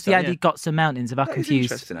mountains? I Or think has the so, Andes yeah. got some mountains? Have I That is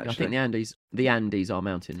confused? interesting, I actually. think the Andes are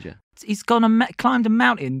mountains, yeah. He's gone and climbed a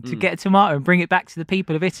mountain to get a tomato and bring it back to the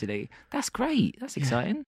people of Italy. That's great. That's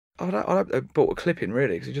exciting. I bought a clipping,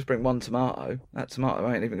 really, because you just bring one tomato. That tomato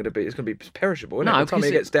ain't even going to be... It's going to be perishable, isn't it? By the time 'cause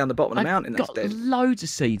it gets down the bottom of the they've mountain, that's got dead. loads of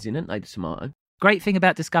seeds in it, they, the tomato. Great thing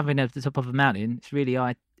about discovering at the top of a mountain, it's really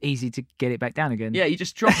easy to get it back down again. Yeah, you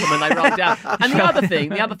just drop them and they roll down. And the other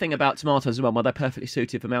thing about tomatoes as well, why they're perfectly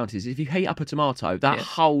suited for mountains, is if you heat up a tomato, that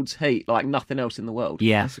holds heat like nothing else in the world.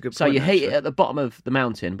 Yeah. That's a good So point, you heat it actually. at the bottom of the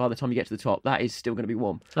mountain. By the time you get to the top, that is still going to be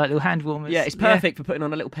warm. It's like little hand warmers. Yeah, it's perfect for putting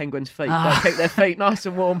on a little penguin's feet. Ah. They'll keep their feet nice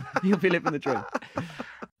and warm. You'll be living the dream.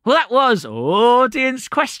 Well, that was audience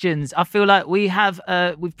questions. I feel like we've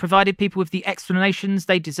provided people with the explanations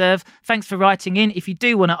they deserve. Thanks for writing in. If you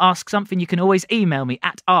do want to ask something, you can always email me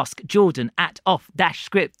at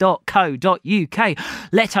askjordan@off-script.co.uk.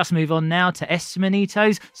 Let us move on now to Esther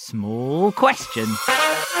Manito's small question.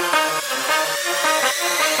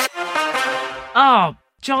 Oh,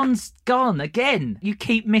 John's gone again. You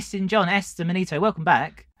keep missing John. Esther, Manito, welcome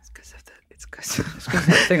back. It's because of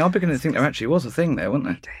the thing. I'm beginning to think there actually was a thing there, wasn't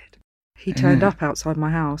there? He did. He turned up outside my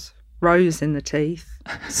house, rose in the teeth,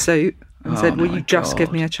 suit, and said, "Will you just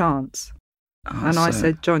give me a chance?" And I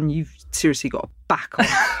said, "John, you've seriously got to back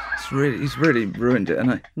off." He's really ruined it,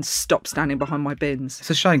 hasn't he? And stop standing behind my bins. It's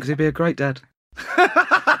a shame because he'd be a great dad.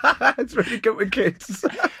 It's really good with kids.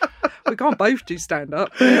 We can't both do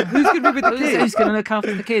stand-up. Who's going to be with the kids? Who's going to look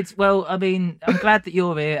after the kids? Well, I mean, I'm glad that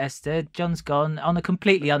you're here, Esther. John's gone. On a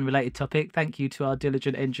completely unrelated topic, thank you to our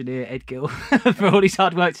diligent engineer, Ed Gill, for all his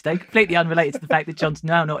hard work today. Completely unrelated to the fact that John's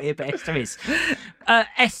now not here, but Esther is.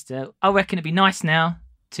 Esther, I reckon it'd be nice now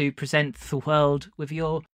to present the world with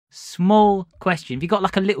your small question. Have you got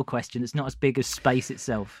like a little question that's not as big as space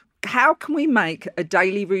itself? How can we make a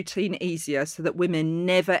daily routine easier so that women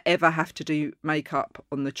never, ever have to do makeup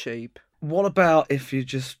on the tube? What about if you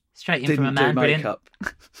just straight in didn't from a man, do makeup?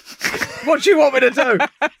 What do you want me to do?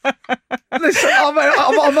 Listen,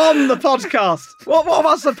 I'm on the podcast. What am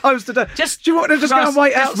I supposed to do? Do you want me to just go and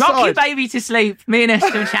wait outside? Rock your baby to sleep. Me and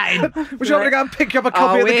Esther are chatting. Would you want me to go and pick up a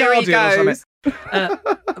copy of The Guardian or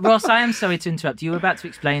something? Ross, I am sorry to interrupt. You were about to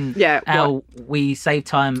explain how we save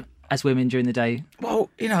time as women during the day. Well,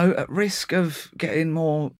 at risk of getting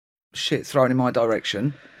more shit thrown in my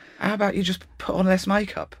direction, how about you just put on less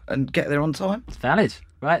makeup and get there on time? It's valid,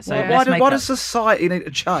 right? So why does society need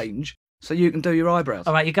to change so you can do your eyebrows?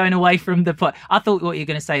 All right, you're going away from the point. I thought what you're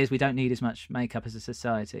going to say is we don't need as much makeup as a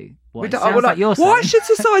society. Why should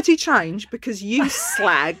society change? Because you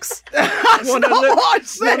slags want to look like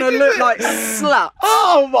sluts.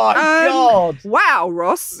 Oh my God! Wow,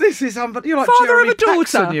 Ross, this is unbelievable. You're like father Jeremy of a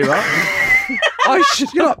daughter. Paxson, you are.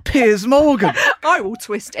 You're like Piers Morgan. I will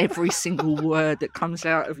twist every single word that comes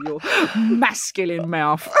out of your masculine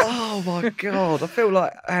mouth. Oh my God, I feel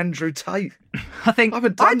like Andrew Tate. I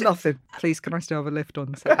haven't done nothing. Please, can I still have a lift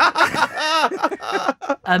on?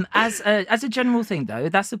 As a general thing, though,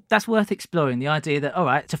 that's worth exploring. The idea that, all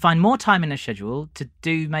right, to find more time in a schedule to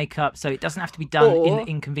do makeup so it doesn't have to be done in the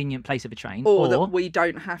inconvenient place of a train. Or that we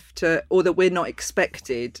don't have to, or that we're not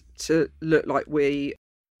expected to look like we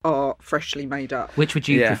are freshly made up. Which would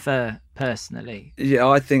you prefer, personally? Yeah,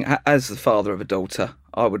 I think as the father of a daughter,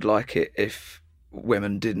 I would like it if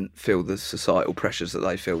women didn't feel the societal pressures that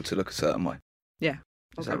they feel to look a certain way. Yeah.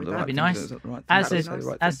 That'd be nice. As a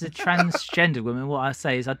transgender woman, what I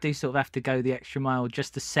say is I do sort of have to go the extra mile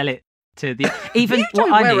just to sell it to the even. You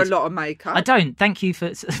don't wear a lot of makeup. I don't. Thank you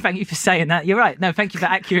for saying that. You're right. No, thank you for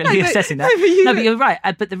accurately assessing that. But you're right.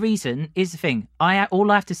 But the reason is the thing.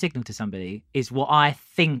 All I have to signal to somebody is what I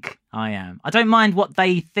think I am. I don't mind what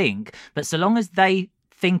they think, but so long as they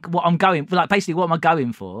think what I'm going, like basically what am I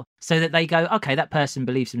going for, so that they go, okay, that person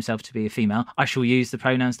believes himself to be a female, I shall use the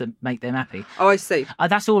pronouns that make them happy. Oh, I see.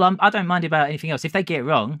 That's all. I don't mind about anything else. If they get it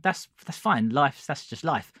wrong, that's fine. That's just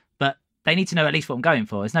life. But they need to know at least what I'm going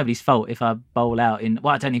for. It's nobody's fault if I bowl out in,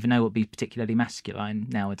 I don't even know what would be particularly masculine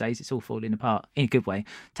nowadays. It's all falling apart in a good way.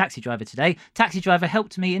 Taxi driver today. Taxi driver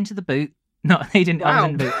helped me into the boot. No, he didn't. Wow. I was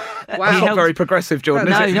in the boot. Wow. It's not very progressive,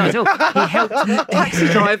 Jordan, is it? No, not at all. He helped me. Taxi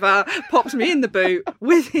driver popped me in the boot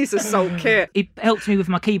with his assault kit. He helped me with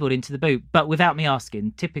my keyboard into the boot, but without me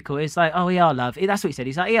asking. Typical. It's like, oh, yeah, love. That's what he said.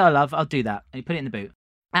 He's like, yeah, love, I'll do that. And he put it in the boot.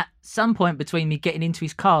 At some point between me getting into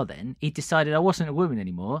his car then, he decided I wasn't a woman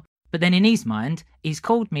anymore. But then in his mind, he's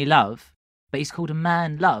called me love, but he's called a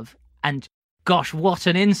man love. And gosh, what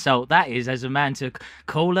an insult that is as a man to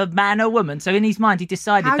call a man a woman. So in his mind, he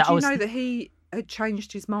decided that I was... How do you know that he had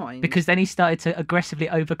changed his mind? Because then he started to aggressively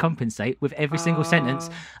overcompensate with every single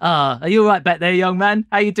sentence. Are you all right back there, young man?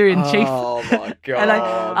 How you doing, Chief? Oh, my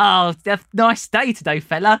God. Nice day today,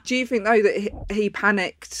 fella. Do you think, though, that he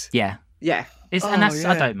panicked? Yeah. Yeah.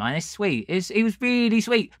 I don't mind. It's sweet. He was really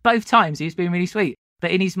sweet. Both times he was being really sweet.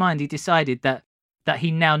 But in his mind, he decided that he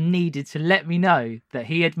now needed to let me know that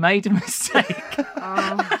he had made a mistake.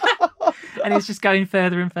 And it's just going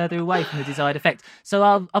further and further away from the desired effect. So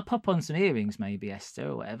I'll pop on some earrings, maybe, Esther,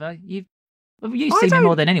 or whatever. You see me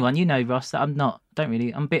more than anyone. You know, Ross, that I'm a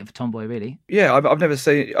bit of a tomboy, really. Yeah, I've never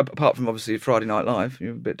seen, apart from obviously Friday Night Live,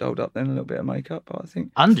 you're a bit dolled up then, a little bit of makeup, I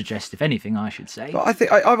think. Underdressed, if anything, I should say. But I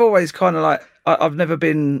think I've always kind of like, I've never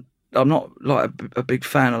been... I'm not like a big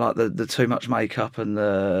fan of like the too much makeup and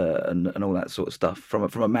all that sort of stuff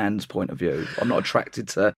from a man's point of view. I'm more attracted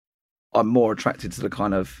to the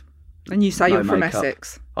kind of. And you say you're from makeup.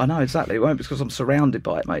 Essex. I know exactly. It won't because I'm surrounded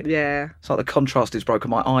by it, mate. Yeah. It's like the contrast is broken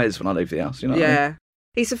my eyes when I leave the house. You know. Yeah. What I mean?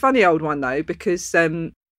 He's a funny old one though because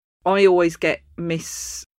I always get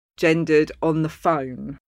misgendered on the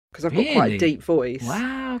phone because I've got quite a deep voice.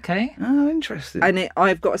 Wow, okay. Oh, interesting. And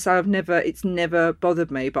I've got to say, it's never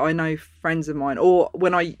bothered me, but I know friends of mine, or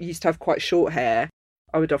when I used to have quite short hair,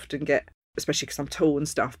 I would often get, especially because I'm tall and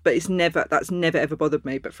stuff, but that's never ever bothered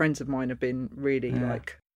me, but friends of mine have been really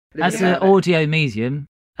like... As an audio medium,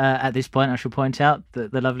 at this point, I shall point out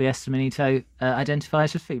that the lovely Esther Manito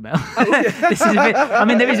identifies as female. This is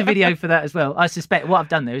there is a video for that as well. I suspect what I've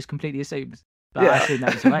done there is completely assumed. But I assume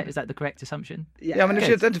that was right. Is that the correct assumption? Yeah, I mean, if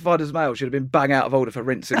she identified as male, she'd have been bang out of order for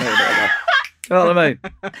rinsing me. You know what I mean?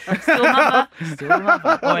 Still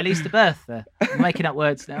mother. Or at least a birth there. I'm making up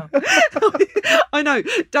words now. I know.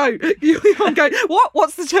 Don't. I'm going,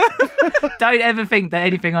 what's the term? Don't ever think that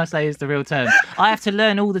anything I say is the real term. I have to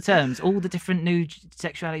learn all the terms, all the different new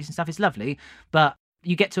sexualities and stuff. It's lovely. But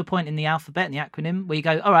you get to a point in the alphabet, in the acronym, where you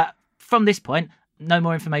go, all right, from this point, no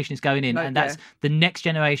more information is going in, and that's the next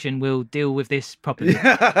generation will deal with this properly.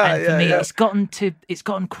 And for me, it's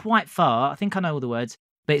gotten quite far. I think I know all the words,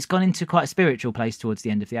 but it's gone into quite a spiritual place towards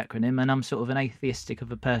the end of the acronym, and I'm sort of an atheistic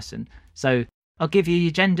of a person. So I'll give you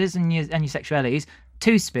your genders and your sexualities.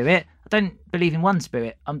 Two-spirit. I don't believe in one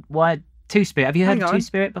spirit. Why two-spirit? Have you heard of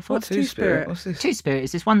two-spirit before? What's two-spirit? What's this? Two-spirit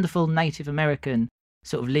is this wonderful Native American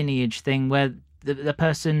sort of lineage thing where the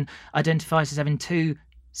person identifies as having two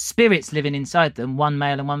spirits living inside them, one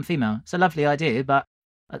male and one female. It's a lovely idea, but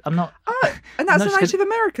I'm not... Oh, and that's a Native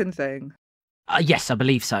American thing? Yes, I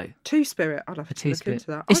believe so. Two-spirit. I'll have to look into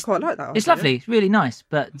that. I quite like that. It's lovely. It's really nice,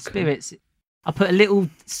 but spirits... I put a little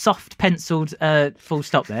soft penciled full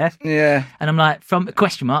stop there. Yeah. And I'm like, from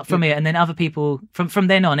here, and then other people, from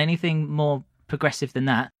then on, anything more progressive than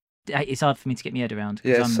that, it's hard for me to get my head around.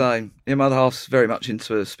 Yeah, same. Yeah, my other half's very much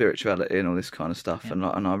into spirituality and all this kind of stuff, and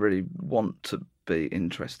I really want to be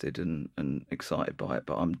interested and excited by it,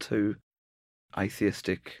 but I'm too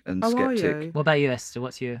atheistic and sceptic. What about you, Esther?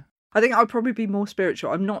 What's you? I think I'd probably be more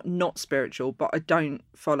spiritual. I'm not spiritual, but I don't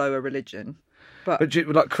follow a religion. But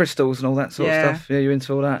you, like crystals and all that sort of stuff? Yeah, you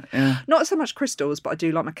into all that? Yeah. Not so much crystals, but I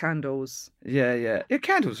do like my candles. Yeah,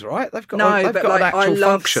 candles are right. They've got an I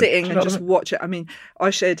love function. sitting and just watch it. I mean, I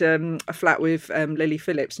shared a flat with Lily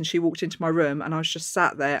Phillips, and she walked into my room, and I was just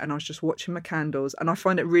sat there, and I was just watching my candles, and I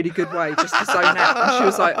find it a really good way just to zone out. And she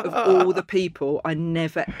was like, of all the people, I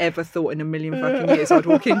never ever thought in a million fucking years I'd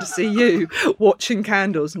walk in to see you watching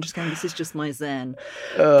candles and just going, this is just my zen.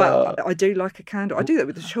 But I do like a candle. I do that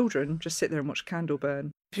with the children. Just sit there and watch a candle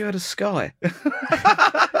burn. Have you had a sky?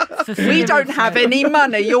 We don't have any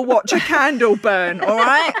money. You'll watch a candle burn, all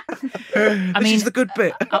right? This is the good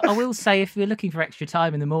bit. I will say, if you're looking for extra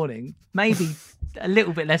time in the morning, maybe a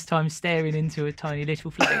little bit less time staring into a tiny little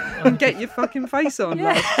flame. And get your fucking face on.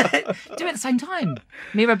 Yeah. Do it at the same time.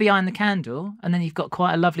 Mirror behind the candle, and then you've got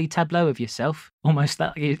quite a lovely tableau of yourself, almost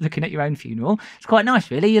like you're looking at your own funeral. It's quite nice,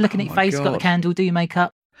 really. You're looking at your face, got the candle, do your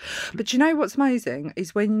makeup. But you know what's amazing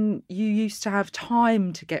is when you used to have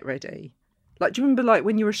time to get ready. Like, do you remember, like,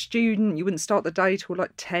 when you were a student, you wouldn't start the day till like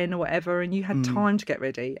 10 or whatever, and you had time to get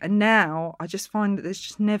ready. And now I just find that there's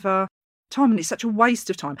just never time, and it's such a waste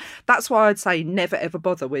of time. That's why I'd say never ever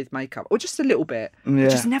bother with makeup, or just a little bit. Yeah.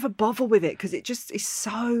 Just never bother with it, because it just is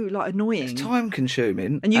so like annoying. It's time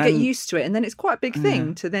consuming, and you get used to it, and then it's quite a big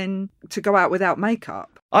thing to go out without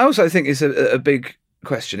makeup. I also think it's a big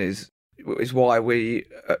question is why we,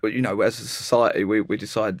 as a society, we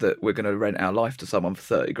decide that we're going to rent our life to someone for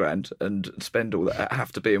 30 grand and spend all that,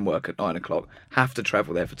 have to be in work at 9 o'clock, have to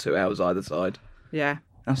travel there for 2 hours either side. Yeah.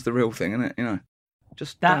 That's the real thing, isn't it?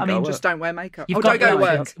 Just don't wear makeup. Don't go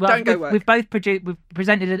work. Well, don't go work. We've both we've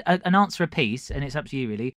presented an answer apiece, and it's up to you,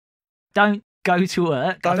 really. Don't go to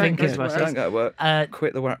work. Don't go to work.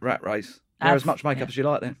 Quit the rat race. Wear as much makeup as you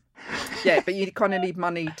like then. Yeah, but you kind of need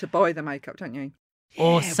money to buy the makeup, don't you?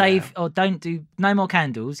 Or or don't do no more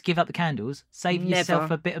candles. Give up the candles. Save yourself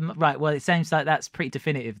a bit of right. Well, it seems like that's pretty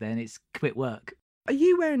definitive. Then it's quit work. Are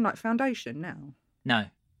you wearing like foundation now? No,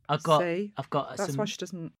 I've got. That's why she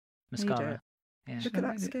doesn't mascara. Yeah. Look at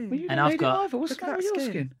that skin. Well, and I've got. What's look at that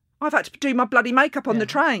skin. I've had to do my bloody makeup on the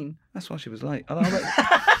train. That's why she was late.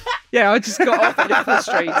 Yeah, I just got off at Liverpool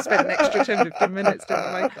Street, spent an extra 10-15 minutes doing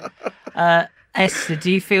the makeup. Esther, do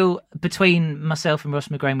you feel between myself and Ross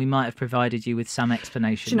McGrane we might have provided you with some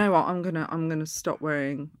explanation? Do you know what? I'm gonna stop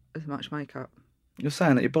wearing as much makeup. You're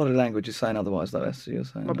saying that your body language is saying otherwise, though, Esther. You're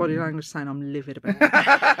saying my body language is saying I'm livid about it.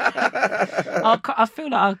 I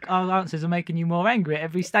feel like our answers are making you more angry at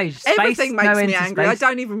every stage. Everything makes me angry. I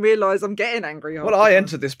don't even realise I'm getting angry. Well, I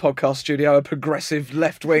entered this podcast studio a progressive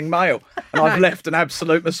left-wing male, and I've left an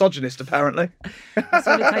absolute misogynist, apparently. That's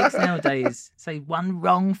all it takes nowadays. Say one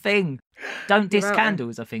wrong thing. Don't diss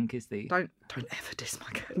candles, I think, is the... Don't ever diss my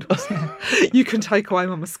candles. You can take away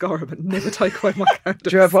my mascara, but never take away my candles.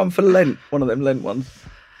 Do you have one for Lent? One of them Lent ones?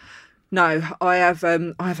 No, I have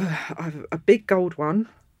a big gold one,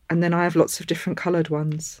 and then I have lots of different coloured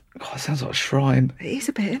ones. God, it sounds like a shrine. It is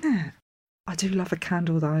a bit, isn't it? I do love a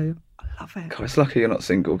candle, though. I love it. God, it's lucky you're not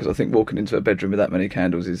single, because I think walking into a bedroom with that many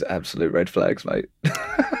candles is absolute red flags, mate.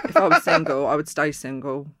 If I was single, I would stay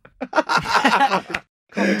single. Can't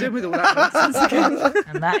be doing with all that nonsense again.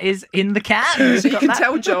 And that is in the can. So you can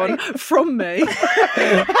tell, John, from me.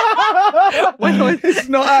 It's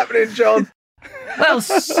not happening, John. Well,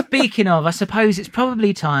 speaking of, I suppose it's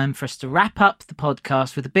probably time for us to wrap up the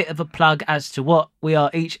podcast with a bit of a plug as to what we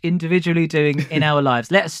are each individually doing in our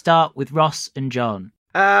lives. Let us start with Ross and John.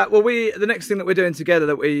 Well, the next thing that we're doing together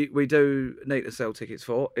that we do need to sell tickets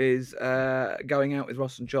for is going out with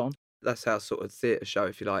Ross and John. That's our sort of theatre show,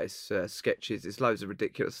 if you like. It's sketches. It's loads of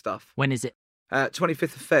ridiculous stuff. When is it?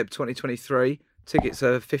 25th of Feb, 2023. Tickets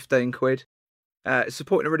are £15. It's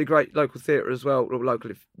supporting a really great local theatre as well. Well, local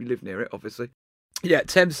if you live near it, obviously. Yeah,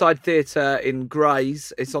 Thameside Theatre in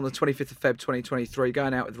Grays. It's on the 25th of Feb, 2023.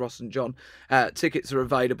 Going out with Ross and John. Tickets are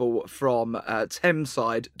available from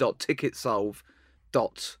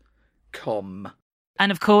thameside.ticketsolve.com.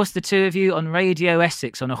 And of course, the two of you on Radio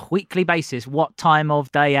Essex on a weekly basis. What time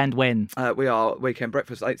of day and when? We are weekend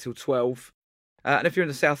breakfast, 8 till 12. And if you're in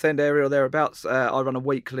the Southend area or thereabouts, I run a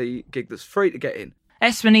weekly gig that's free to get in.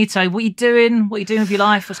 Esther, Manito, what are you doing? What are you doing with your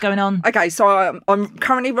life? What's going on? Okay, so I'm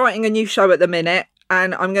currently writing a new show at the minute,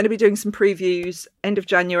 and I'm going to be doing some previews end of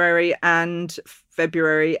January and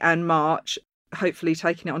February and March, hopefully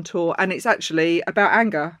taking it on tour. And it's actually about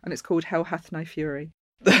anger, and it's called Hell Hath No Fury.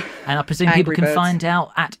 And I presume people can find out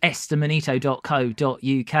at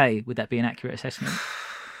esthermanito.co.uk. Would that be an accurate assessment?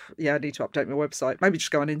 Yeah, I need to update my website. Maybe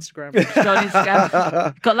just go on Instagram.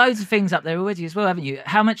 You've got loads of things up there already as well, haven't you?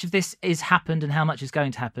 How much of this is happened and how much is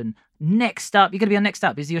going to happen? Next Up, you're going to be on Next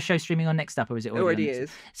Up. Is your show streaming on Next Up, or is it already is?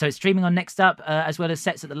 So it's streaming on Next Up, as well as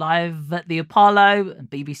sets at the Live at the Apollo, and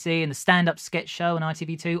BBC, and the stand-up sketch show on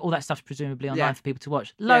ITV2. All that stuff's presumably online for people to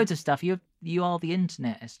watch. Loads of stuff. You are the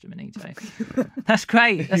internet, Esther Manito. That's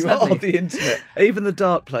great. That's lovely. Are the internet, even the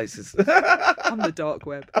dark places. On the dark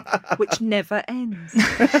web, which never ends.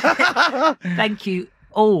 Thank you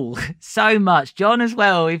all so much. John as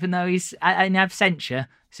well, even though he's in absentia.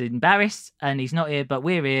 He's embarrassed and he's not here, but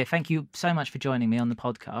we're here. Thank you so much for joining me on the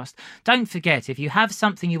podcast. Don't forget, if you have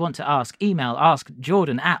something you want to ask, email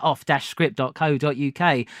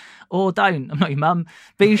askjordan@off-script.co.uk, or don't. I'm not your mum.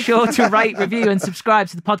 Be sure to rate, review and subscribe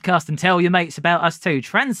to the podcast and tell your mates about us too.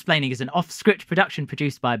 Transplaining is an off-script production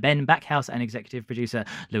produced by Ben Backhouse and executive producer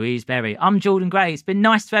Louise Berry. I'm Jordan Gray. It's been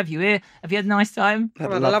nice to have you here. Have you had a nice time?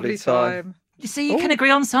 Had a lovely time. You see, you can agree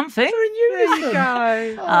on something. There you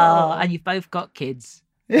go. Oh, and you've both got kids.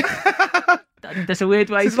 That's a weird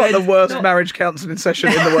way. It's like the worst marriage counselling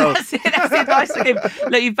session in the world. That's the advice to give.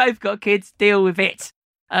 Look, you've both got kids. Deal with it.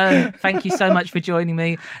 Thank you so much for joining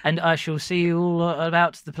me, and I shall see you all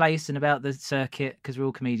about the place and about the circuit, because we're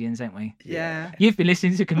all comedians, aren't we? Yeah. You've been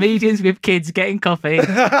listening to Comedians with Kids Getting Coffee.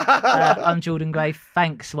 I'm Jordan Gray.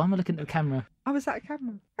 Thanks. Why am I looking at the camera? I was at a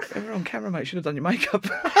camera. You were on camera, mate. Should have done your makeup.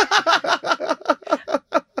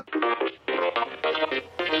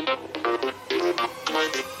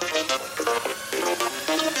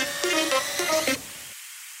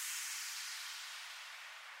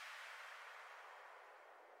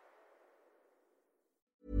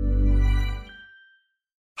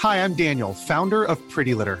 Hi, I'm Daniel, founder of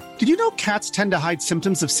Pretty Litter. Did you know cats tend to hide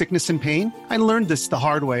symptoms of sickness and pain? I learned this the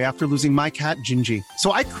hard way after losing my cat, Gingy.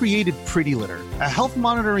 So I created Pretty Litter, a health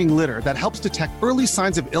monitoring litter that helps detect early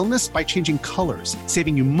signs of illness by changing colors,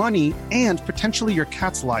 saving you money and potentially your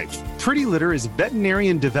cat's life. Pretty Litter is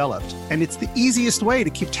veterinarian developed, and it's the easiest way to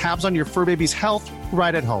keep tabs on your fur baby's health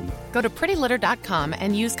right at home. Go to prettylitter.com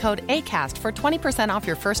and use code ACAST for 20% off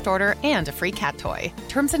your first order and a free cat toy.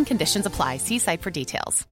 Terms and conditions apply. See site for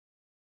details.